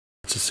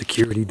That's a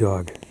security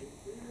dog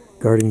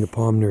guarding the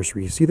palm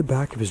nursery. You see the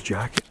back of his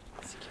jacket?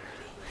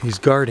 He's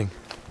guarding.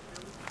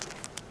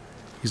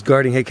 He's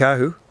guarding. Hey,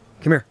 Kahoo,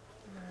 come here.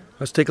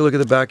 Let's take a look at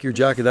the back of your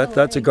jacket.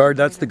 That's a guard.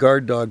 That's the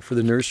guard dog for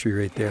the nursery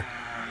right there.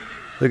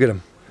 Look at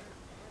him.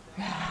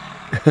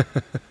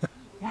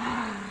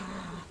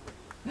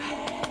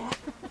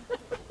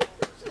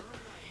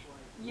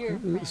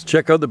 Let's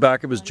check out the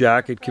back of his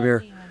jacket. Come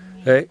here.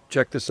 Hey,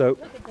 check this out.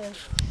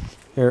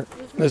 Here.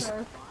 This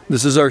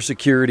is our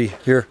security.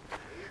 Here.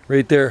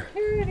 Right there.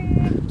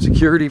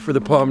 Security for the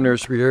palm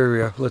nursery. Here we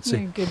go. Let's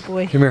see. Good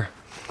boy. Come here.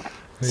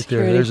 Right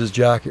there. There's his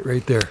jacket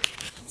right there.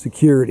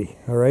 Security.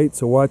 All right.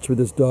 So watch for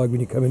this dog when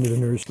you come into the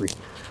nursery.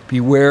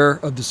 Beware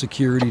of the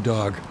security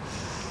dog.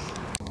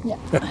 Yeah.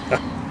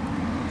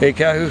 Hey,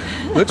 Kahoo.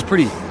 Looks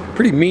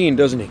pretty mean,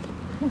 doesn't he?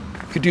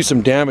 Could do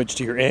some damage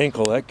to your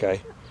ankle, that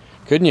guy.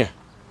 Couldn't you?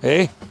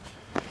 Hey.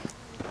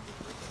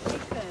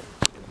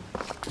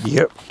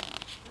 Yep.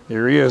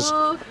 There he is.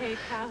 Okay,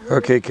 Kahoo.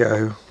 Okay,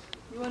 Kahoo.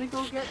 You want to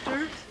go get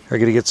dirt? I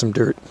gotta get some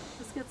dirt.